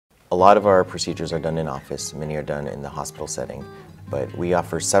A lot of our procedures are done in office, many are done in the hospital setting, but we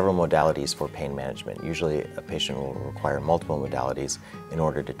offer several modalities for pain management. Usually a patient will require multiple modalities in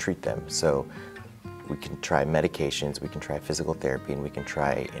order to treat them. So we can try medications, we can try physical therapy, and we can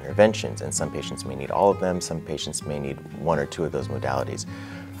try interventions. And some patients may need all of them, some patients may need one or two of those modalities.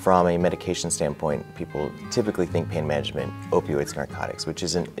 From a medication standpoint, people typically think pain management, opioids, narcotics, which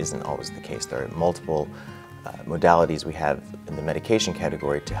isn't always the case. There are multiple modalities we have in the medication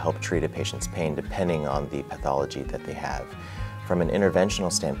category to help treat a patient's pain depending on the pathology that they have. From an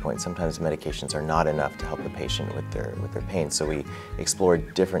interventional standpoint, sometimes medications are not enough to help the patient with their pain, so we explore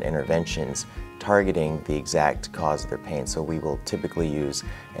different interventions targeting the exact cause of their pain. So we will typically use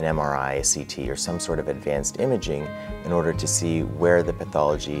an MRI, a CT, or some sort of advanced imaging in order to see where the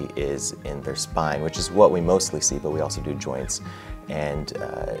pathology is in their spine, which is what we mostly see, but we also do joints. And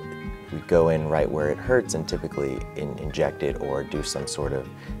we go in right where it hurts and typically inject it or do some sort of,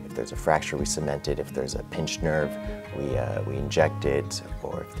 if there's a fracture, we cement it. If there's a pinched nerve, we inject it.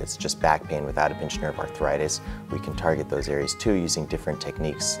 Or if it's just back pain without a pinched nerve, arthritis, we can target those areas too using different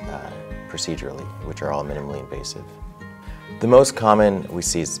techniques procedurally, which are all minimally invasive. The most common we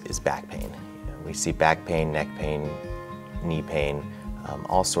see is back pain. We see back pain, neck pain, knee pain,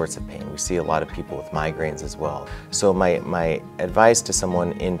 all sorts of pain. We see a lot of people with migraines as well. So my advice to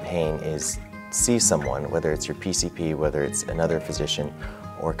someone in pain is see someone, whether it's your PCP, whether it's another physician,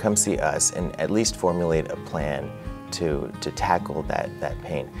 or come see us and at least formulate a plan to tackle that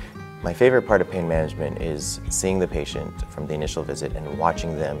pain. My favorite part of pain management is seeing the patient from the initial visit and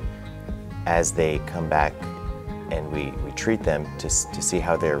watching them as they come back, and we treat them to see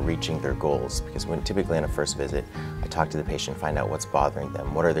how they're reaching their goals. Because typically on a first visit, I talk to the patient, find out what's bothering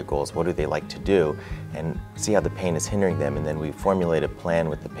them, what are their goals, what do they like to do, and see how the pain is hindering them. And then we formulate a plan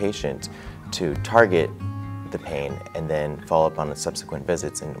with the patient to target the pain and then follow up on the subsequent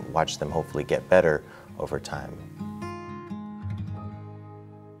visits and watch them hopefully get better over time.